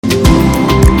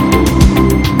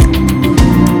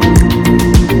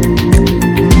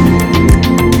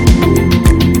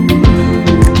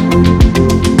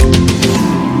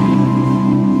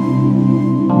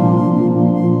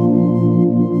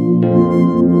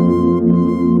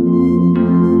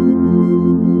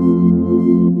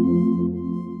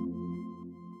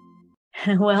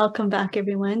Welcome back,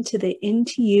 everyone, to the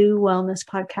Into You Wellness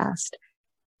Podcast.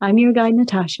 I'm your guide,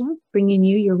 Natasha, bringing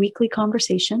you your weekly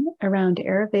conversation around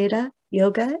Ayurveda,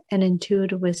 yoga, and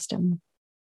intuitive wisdom.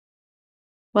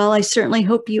 Well, I certainly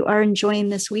hope you are enjoying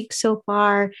this week so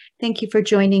far. Thank you for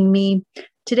joining me.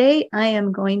 Today, I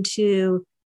am going to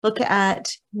look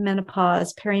at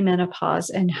menopause, perimenopause,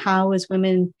 and how, as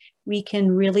women, we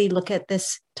can really look at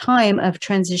this time of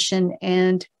transition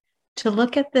and to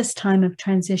look at this time of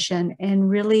transition and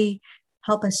really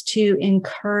help us to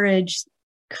encourage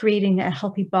creating a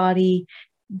healthy body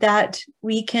that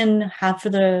we can have for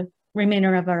the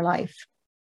remainder of our life.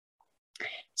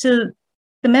 So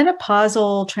the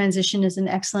menopausal transition is an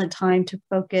excellent time to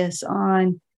focus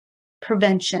on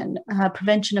prevention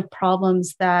of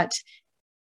problems that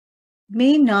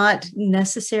may not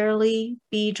necessarily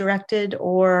be directed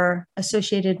or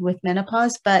associated with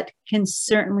menopause, but can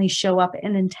certainly show up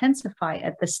and intensify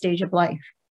at this stage of life.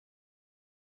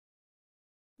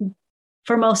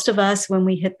 For most of us, when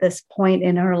we hit this point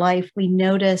in our life, we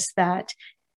notice that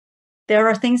there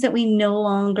are things that we no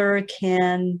longer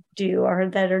can do or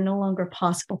that are no longer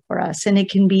possible for us. And it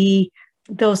can be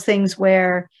those things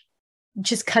where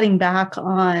just cutting back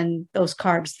on those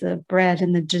carbs, the bread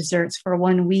and the desserts for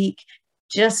 1 week,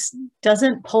 just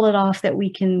doesn't pull it off that we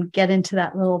can get into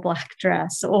that little black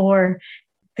dress, or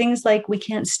things like we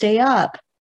can't stay up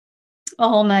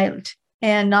all night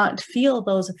and not feel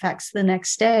those effects the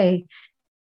next day.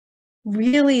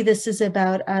 Really, this is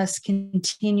about us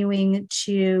continuing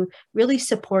to really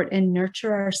support and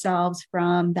nurture ourselves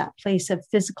from that place of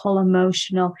physical,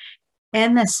 emotional,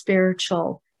 and the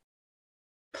spiritual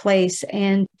place,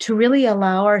 and to really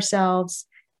allow ourselves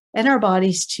and our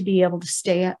bodies to be able to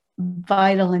stay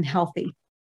vital and healthy.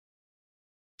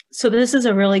 So this is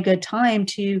a really good time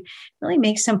to really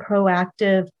make some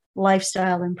proactive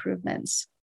lifestyle improvements.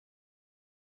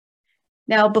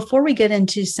 Now, before we get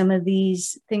into some of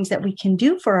these things that we can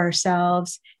do for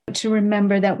ourselves, to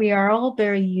remember that we are all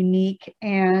very unique,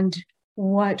 and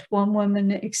what one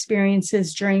woman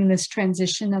experiences during this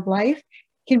transition of life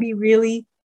can be really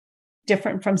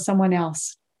different from someone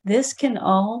else. This can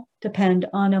all depend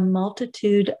on a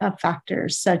multitude of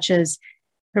factors, such as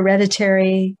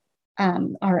hereditary,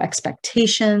 our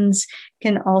expectations,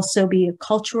 can also be a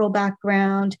cultural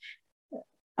background,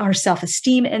 our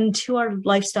self-esteem, and to our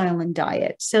lifestyle and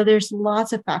diet. So there's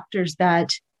lots of factors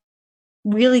that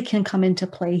really can come into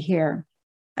play here.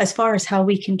 As far as how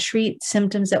we can treat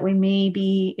symptoms that we may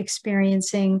be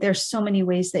experiencing, there's so many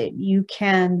ways that you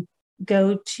can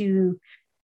go to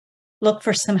look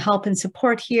for some help and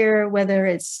support here, whether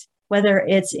it's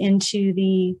into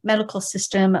the medical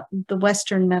system, the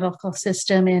Western medical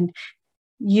system, and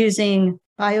using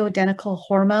bioidentical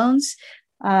hormones,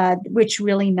 which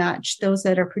really match those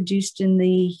that are produced in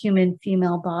the human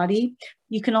female body.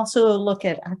 You can also look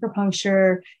at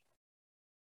acupuncture,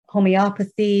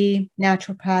 homeopathy,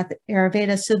 naturopath,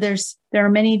 Ayurveda. So there are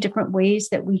many different ways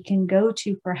that we can go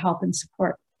to for help and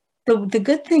support. The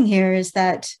good thing here is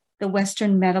that the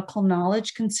Western medical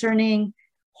knowledge concerning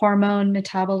hormone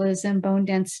metabolism, bone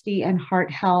density, and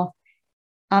heart health,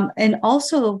 and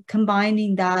also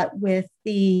combining that with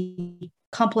the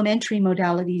complementary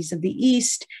modalities of the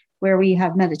East, where we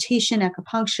have meditation,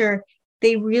 acupuncture,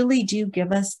 they really do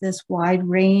give us this wide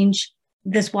range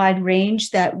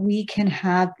that we can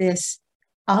have this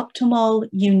optimal,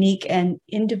 unique, and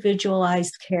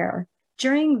individualized care.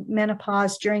 During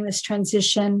menopause, during this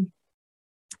transition,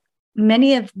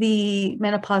 many of the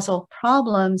menopausal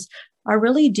problems are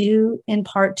really due in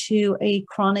part to a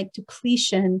chronic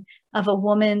depletion of a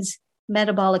woman's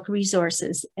metabolic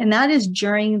resources, and that is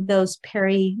during those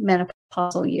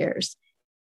perimenopausal years.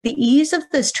 The ease of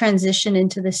this transition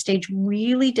into this stage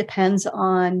really depends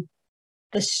on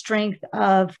the strength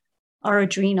of our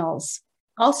adrenals,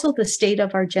 also the state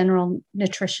of our general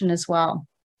nutrition as well.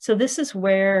 So this is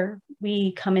where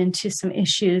we come into some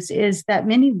issues, is that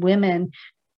many women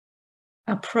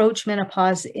approach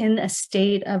menopause in a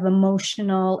state of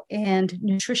emotional and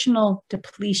nutritional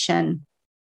depletion.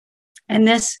 And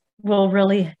this will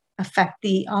really affect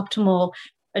the optimal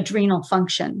adrenal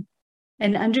function.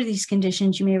 And under these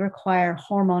conditions, you may require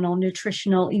hormonal,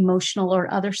 nutritional, emotional,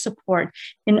 or other support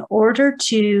in order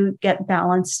to get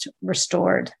balanced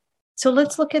restored. So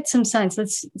let's look at some signs.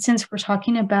 Since we're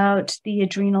talking about the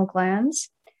adrenal glands,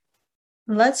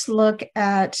 let's look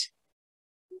at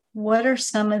what are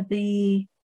some of the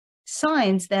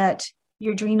signs that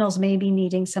your adrenals may be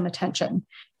needing some attention.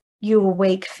 You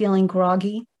awake feeling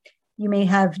groggy. You may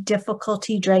have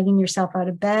difficulty dragging yourself out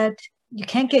of bed. You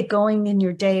can't get going in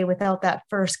your day without that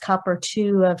first cup or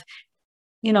two of,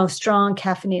 strong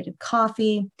caffeinated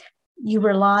coffee. you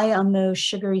rely on those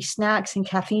sugary snacks and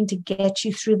caffeine to get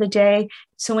you through the day.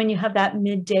 So when you have that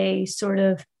midday sort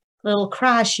of little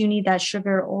crash, you need that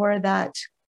sugar or that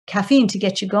caffeine to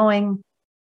get you going.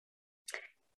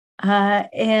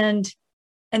 And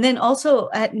then also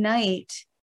at night,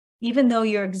 even though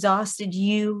you're exhausted,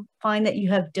 you find that you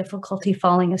have difficulty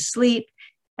falling asleep.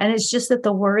 And it's just that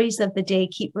the worries of the day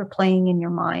keep replaying in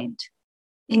your mind.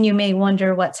 And you may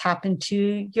wonder what's happened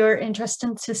to your interest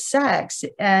into sex.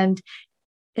 And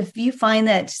if you find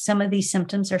that some of these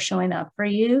symptoms are showing up for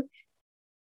you,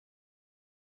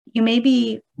 you may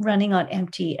be running on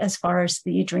empty as far as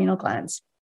the adrenal glands.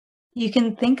 You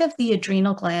can think of the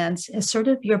adrenal glands as sort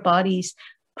of your body's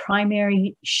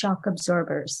primary shock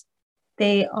absorbers.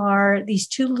 They are these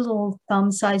two little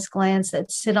thumb-sized glands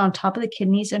that sit on top of the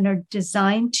kidneys and are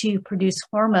designed to produce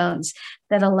hormones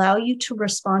that allow you to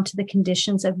respond to the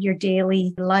conditions of your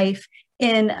daily life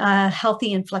in a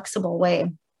healthy and flexible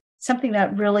way. Something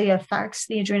that really affects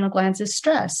the adrenal glands is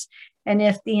stress. And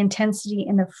if the intensity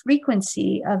and the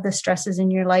frequency of the stresses in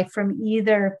your life from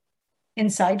either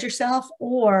inside yourself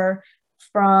or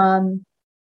from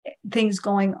things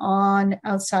going on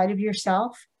outside of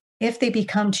yourself, if they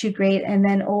become too great, and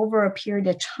then over a period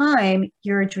of time,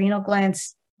 your adrenal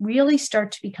glands really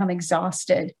start to become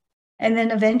exhausted. And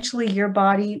then eventually your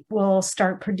body will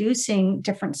start producing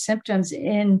different symptoms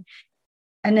in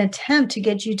an attempt to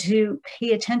get you to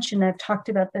pay attention. I've talked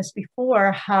about this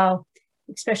before, how,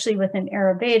 especially with an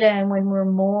Ayurveda, and when we're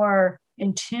more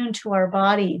in tune to our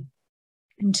body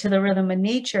and to the rhythm of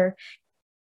nature,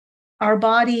 our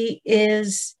body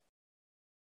is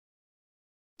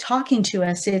talking to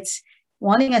us. It's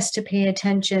wanting us to pay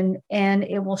attention, and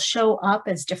it will show up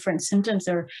as different symptoms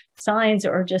or signs,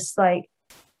 or just like,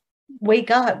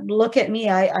 wake up, look at me.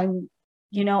 I'm,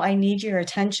 I need your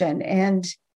attention. And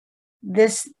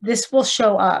this will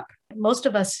show up. Most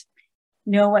of us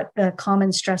know what the common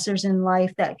stressors in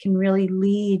life that can really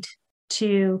lead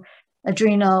to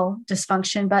adrenal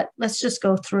dysfunction, but let's just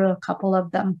go through a couple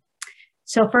of them.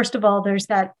 So first of all, there's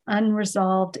that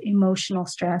unresolved emotional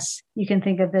stress. You can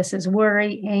think of this as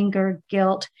worry, anger,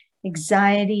 guilt,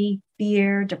 anxiety,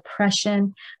 fear,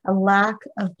 depression, a lack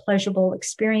of pleasurable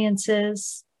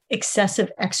experiences, excessive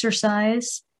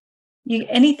exercise.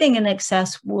 Anything in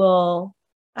excess will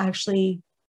actually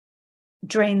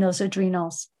drain those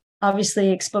adrenals.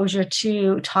 Obviously, exposure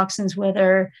to toxins,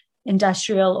 whether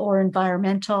industrial or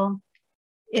environmental.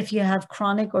 If you have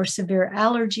chronic or severe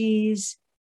allergies,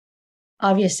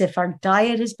 obvious if our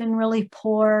diet has been really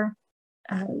poor,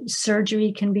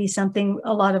 surgery can be something,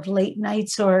 a lot of late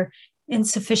nights or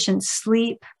insufficient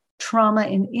sleep, trauma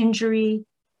and injury,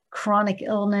 chronic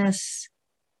illness,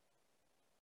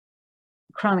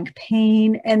 chronic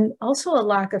pain, and also a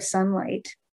lack of sunlight.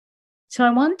 So I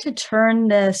wanted to turn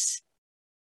this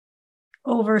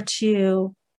over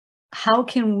to how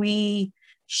can we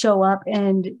show up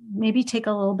and maybe take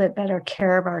a little bit better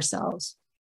care of ourselves.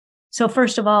 So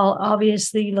first of all,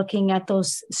 obviously looking at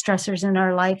those stressors in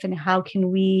our life and how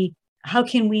can we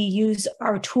use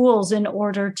our tools in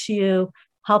order to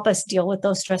help us deal with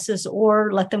those stresses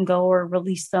or let them go or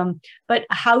release them, but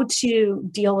how to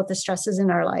deal with the stresses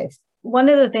in our life. One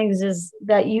of the things is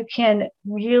that you can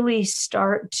really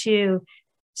start to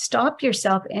stop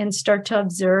yourself and start to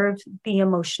observe the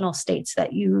emotional states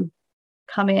that you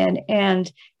come in. And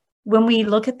when we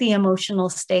look at the emotional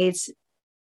states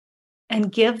and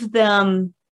give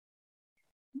them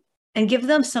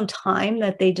some time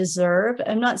that they deserve,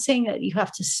 I'm not saying that you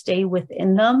have to stay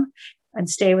within them and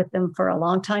stay with them for a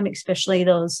long time, especially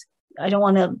those, I don't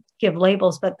want to give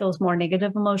labels, but those more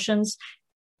negative emotions.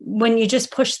 When you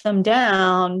just push them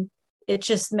down, it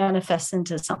just manifests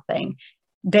into something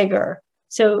bigger.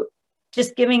 So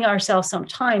just giving ourselves some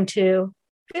time to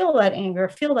feel that anger,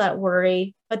 feel that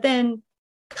worry, but then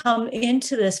come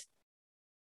into this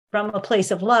from a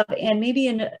place of love and maybe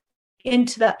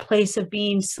into that place of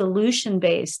being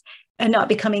solution-based and not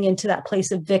becoming into that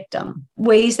place of victim.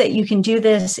 Ways that you can do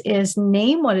this is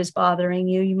name what is bothering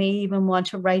you. You may even want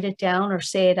to write it down or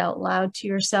say it out loud to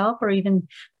yourself or even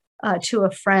to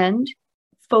a friend.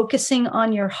 Focusing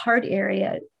on your heart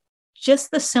area.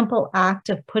 Just the simple act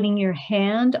of putting your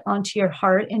hand onto your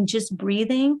heart and just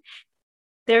breathing.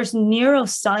 There's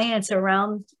neuroscience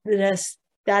around this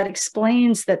that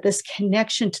explains that this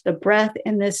connection to the breath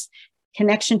and this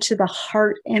connection to the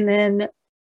heart and then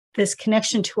this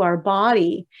connection to our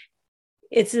body,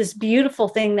 it's this beautiful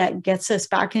thing that gets us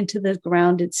back into the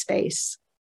grounded space.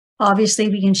 Obviously,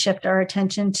 we can shift our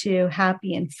attention to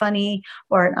happy and funny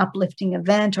or an uplifting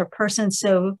event or person.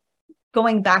 So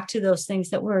going back to those things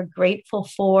that we're grateful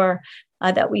for,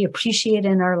 that we appreciate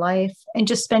in our life, and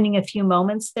just spending a few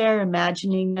moments there,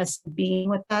 imagining us being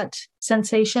with that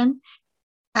sensation.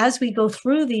 As we go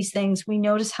through these things, we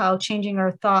notice how changing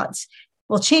our thoughts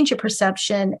will change your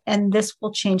perception, and this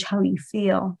will change how you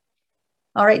feel.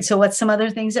 All right, so what's some other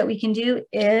things that we can do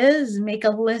is make a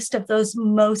list of those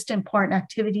most important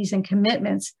activities and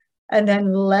commitments, and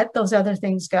then let those other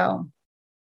things go.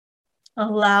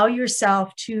 Allow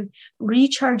yourself to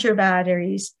recharge your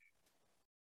batteries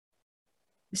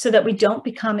so that we don't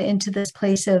become into this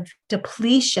place of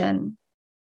depletion.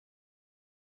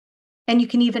 And you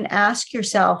can even ask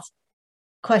yourself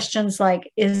questions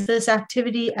like, is this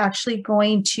activity actually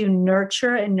going to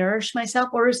nurture and nourish myself,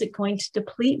 or is it going to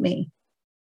deplete me?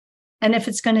 And if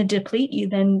it's going to deplete you,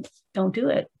 then don't do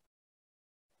it,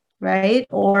 right?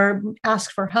 Or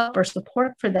ask for help or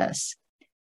support for this.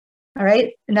 All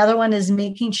right. Another one is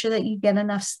making sure that you get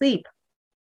enough sleep.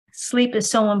 Sleep is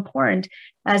so important,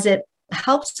 as it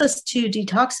helps us to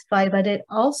detoxify, but it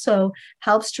also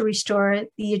helps to restore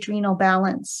the adrenal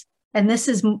balance. And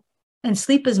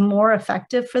sleep is more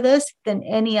effective for this than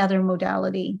any other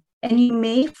modality. And you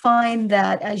may find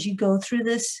that as you go through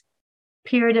this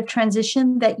period of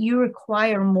transition, that you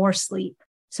require more sleep.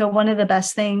 So one of the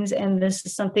best things, and this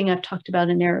is something I've talked about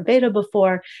in Ayurveda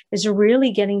before, is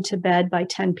really getting to bed by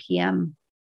 10 p.m.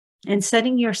 and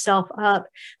setting yourself up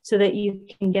so that you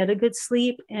can get a good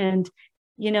sleep and,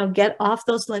 get off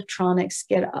those electronics,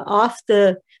 get off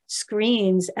the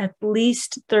screens at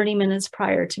least 30 minutes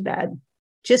prior to bed,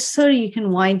 just so you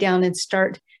can wind down and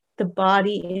start the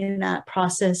body in that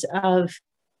process of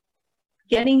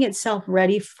getting itself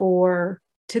ready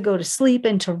to go to sleep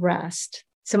and to rest.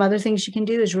 Some other things you can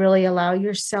do is really allow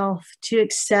yourself to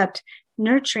accept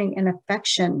nurturing and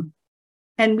affection.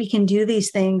 And we can do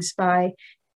these things by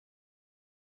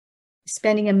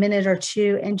spending a minute or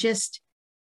two and just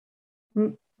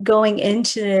going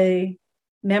into the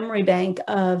memory bank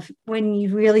of when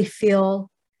you really feel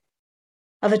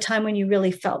of a time when you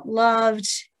really felt loved.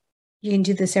 You can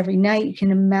do this every night. You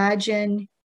can imagine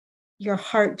your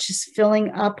heart just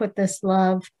filling up with this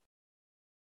love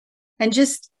and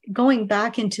just going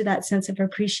back into that sense of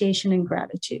appreciation and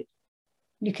gratitude.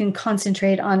 You can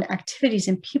concentrate on activities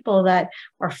and people that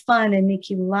are fun and make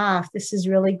you laugh. This is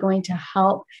really going to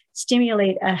help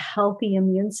stimulate a healthy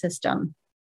immune system.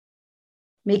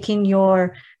 Making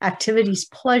your activities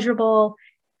pleasurable,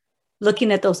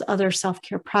 looking at those other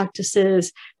self-care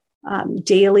practices,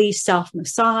 daily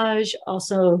self-massage,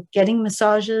 also getting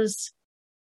massages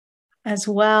as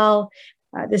well.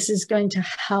 This is going to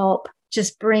help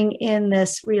just bring in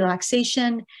this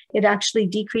relaxation. It actually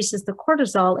decreases the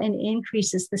cortisol and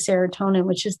increases the serotonin,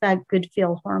 which is that good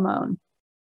feel hormone.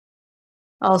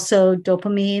 Also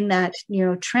dopamine, that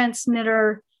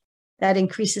neurotransmitter that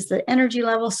increases the energy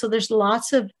level. So there's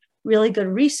lots of really good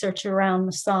research around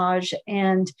massage.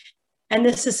 And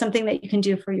this is something that you can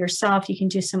do for yourself. You can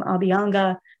do some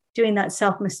Abhyanga, doing that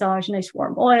self-massage, nice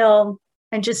warm oil,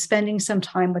 and just spending some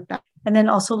time with that. And then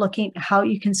also looking at how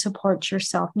you can support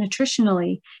yourself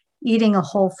nutritionally, eating a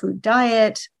whole food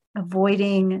diet,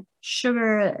 avoiding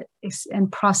sugar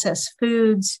and processed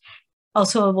foods,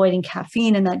 also avoiding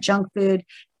caffeine and that junk food,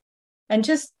 and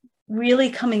just really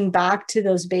coming back to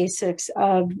those basics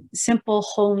of simple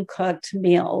home cooked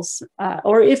meals.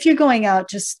 Or if you're going out,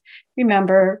 just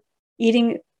remember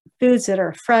eating foods that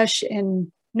are fresh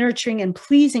and nurturing and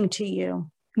pleasing to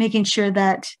you, making sure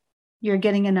that you're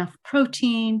getting enough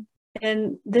protein.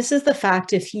 And this is the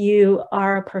fact, if you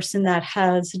are a person that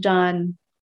has done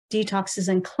detoxes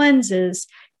and cleanses,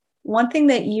 one thing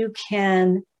that you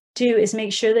can do is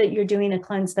make sure that you're doing a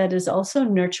cleanse that is also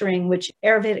nurturing, which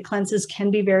Ayurvedic cleanses can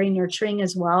be very nurturing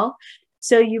as well.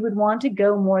 So you would want to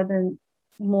go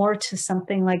more to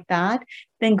something like that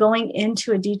than going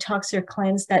into a detox or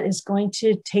cleanse that is going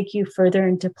to take you further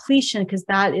in depletion, because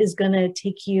that is going to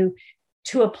take you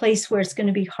to a place where it's going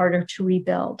to be harder to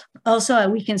rebuild. Also,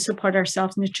 we can support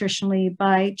ourselves nutritionally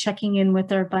by checking in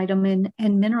with our vitamin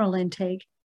and mineral intake,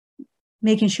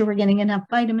 making sure we're getting enough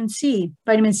vitamin C.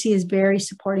 Vitamin C is very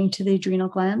supporting to the adrenal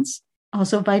glands.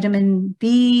 Also, vitamin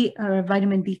B or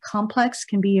vitamin B complex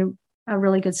can be a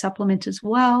really good supplement as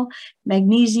well.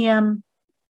 Magnesium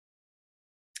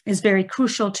is very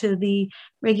crucial to the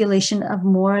regulation of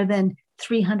more than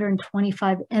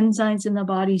 325 enzymes in the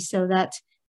body. So that's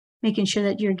making sure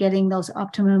that you're getting those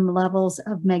optimum levels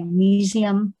of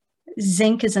magnesium.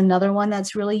 Zinc is another one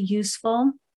that's really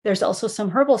useful. There's also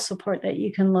some herbal support that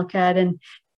you can look at, and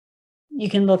you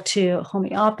can look to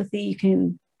homeopathy, you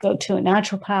can go to a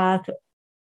naturopath,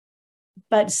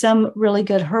 but some really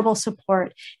good herbal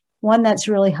support one that's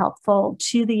really helpful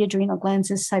to the adrenal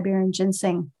glands is Siberian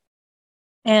ginseng.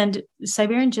 And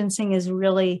Siberian ginseng is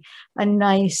really a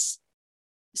nice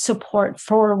support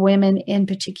for women in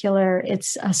particular.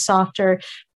 It's a softer.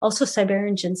 Also,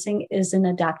 Siberian ginseng is an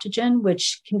adaptogen,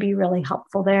 which can be really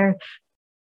helpful there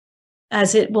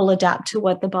as it will adapt to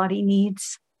what the body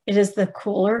needs. It is the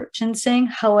cooler ginseng.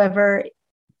 However,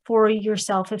 for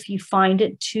yourself, if you find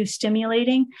it too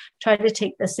stimulating, try to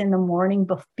take this in the morning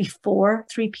before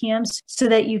 3 p.m. so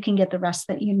that you can get the rest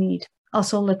that you need.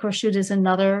 Also, licorice root is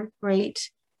another great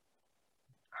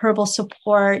herbal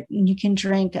support. You can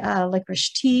drink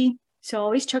licorice tea. So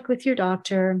always check with your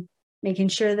doctor, making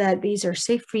sure that these are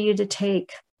safe for you to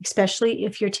take, especially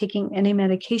if you're taking any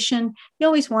medication. You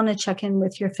always want to check in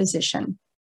with your physician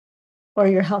or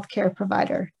your healthcare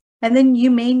provider. And then you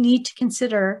may need to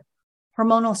consider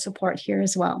hormonal support here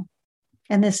as well.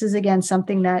 And this is, again,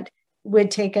 something that would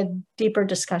take a deeper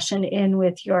discussion in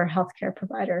with your healthcare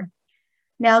provider.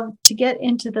 Now, to get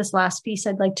into this last piece,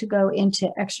 I'd like to go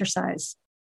into exercise.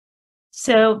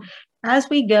 So as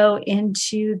we go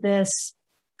into this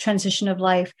transition of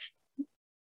life,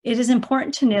 it is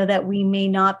important to know that we may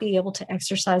not be able to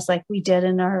exercise like we did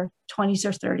in our 20s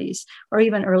or 30s, or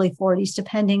even early 40s,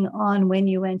 depending on when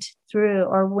you went through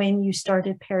or when you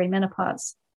started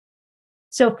perimenopause.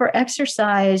 So for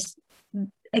exercise,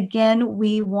 again,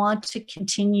 we want to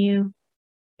continue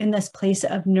in this place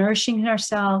of nourishing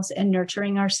ourselves and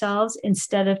nurturing ourselves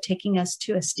instead of taking us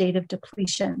to a state of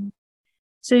depletion.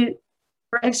 So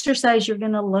for exercise, you're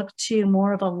going to look to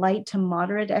more of a light to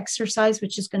moderate exercise,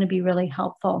 which is going to be really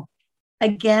helpful.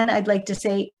 Again, I'd like to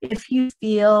say, if you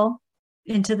feel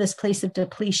into this place of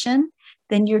depletion,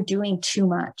 then you're doing too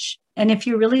much. And if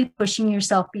you're really pushing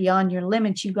yourself beyond your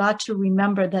limits, you got to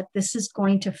remember that this is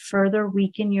going to further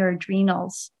weaken your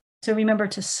adrenals. So remember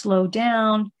to slow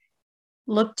down,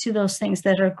 look to those things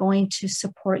that are going to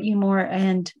support you more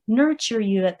and nurture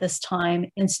you at this time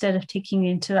instead of taking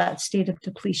you into that state of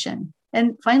depletion.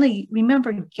 And finally,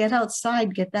 remember, get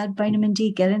outside, get that vitamin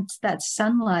D, get into that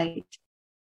sunlight.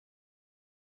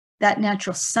 That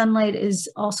natural sunlight is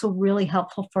also really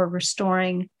helpful for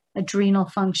restoring adrenal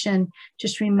function.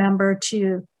 Just remember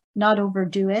to not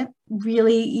overdo it.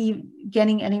 Really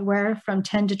getting anywhere from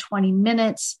 10 to 20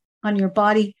 minutes on your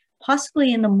body,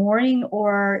 possibly in the morning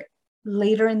or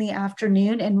later in the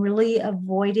afternoon, and really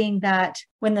avoiding that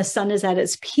when the sun is at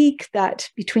its peak, that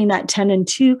between that 10 and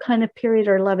 2 kind of period,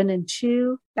 or 11 and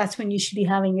 2, that's when you should be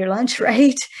having your lunch,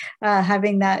 right?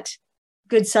 Having that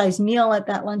good sized meal at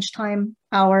that lunchtime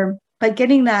hour, but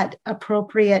getting that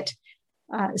appropriate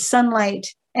sunlight.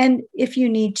 And if you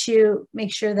need to,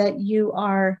 make sure that you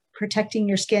are protecting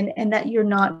your skin and that you're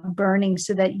not burning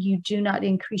so that you do not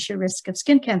increase your risk of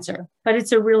skin cancer. But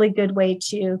it's a really good way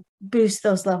to boost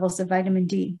those levels of vitamin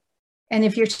D. And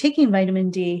if you're taking vitamin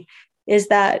D, is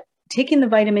that taking the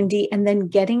vitamin D and then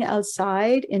getting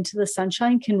outside into the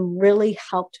sunshine can really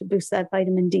help to boost that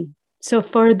vitamin D. So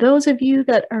for those of you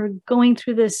that are going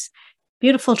through this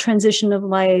beautiful transition of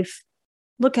life,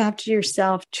 look after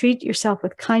yourself, treat yourself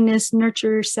with kindness,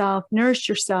 nurture yourself, nourish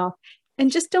yourself,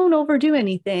 and just don't overdo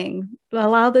anything.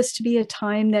 Allow this to be a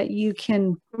time that you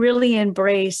can really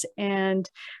embrace and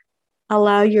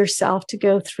allow yourself to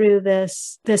go through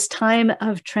this time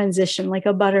of transition, like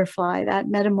a butterfly, that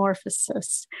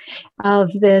metamorphosis of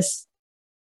this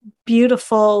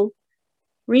beautiful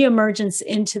reemergence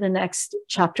into the next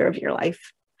chapter of your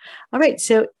life. All right,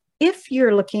 so if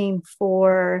you're looking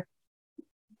for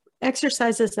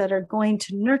exercises that are going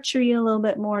to nurture you a little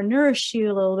bit more, nourish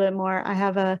you a little bit more, I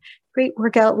have a great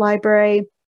workout library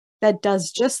that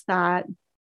does just that.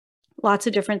 Lots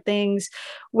of different things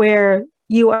where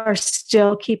you are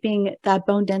still keeping that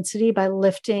bone density by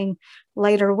lifting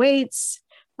lighter weights,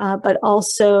 but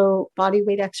also body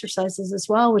weight exercises as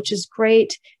well, which is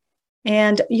great.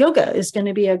 And yoga is going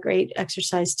to be a great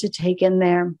exercise to take in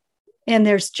there. And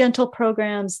there's gentle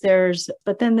programs,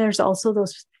 but then there's also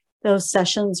those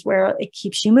sessions where it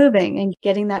keeps you moving and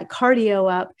getting that cardio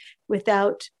up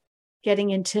without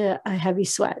getting into a heavy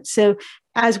sweat. So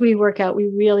as we work out, we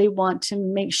really want to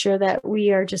make sure that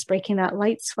we are just breaking that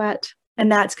light sweat.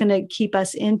 And that's going to keep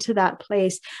us into that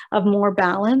place of more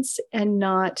balance and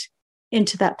not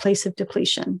into that place of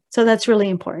depletion. So that's really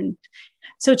important.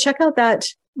 So check out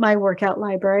my workout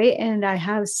library. And I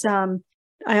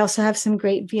also have some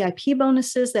great VIP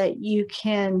bonuses that you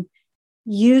can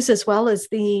use as well as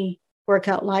the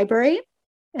workout library.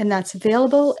 And that's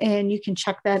available. And you can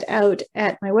check that out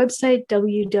at my website,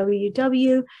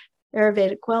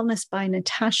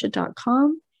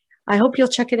 www.ayurvedicwellnessbynatasha.com. I hope you'll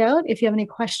check it out. If you have any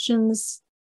questions,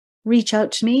 reach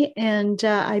out to me and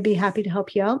I'd be happy to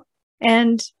help you out.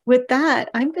 And with that,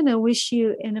 I'm going to wish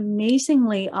you an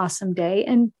amazingly awesome day,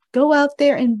 and go out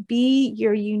there and be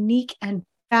your unique and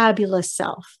fabulous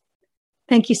self.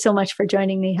 Thank you so much for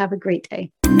joining me. Have a great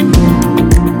day.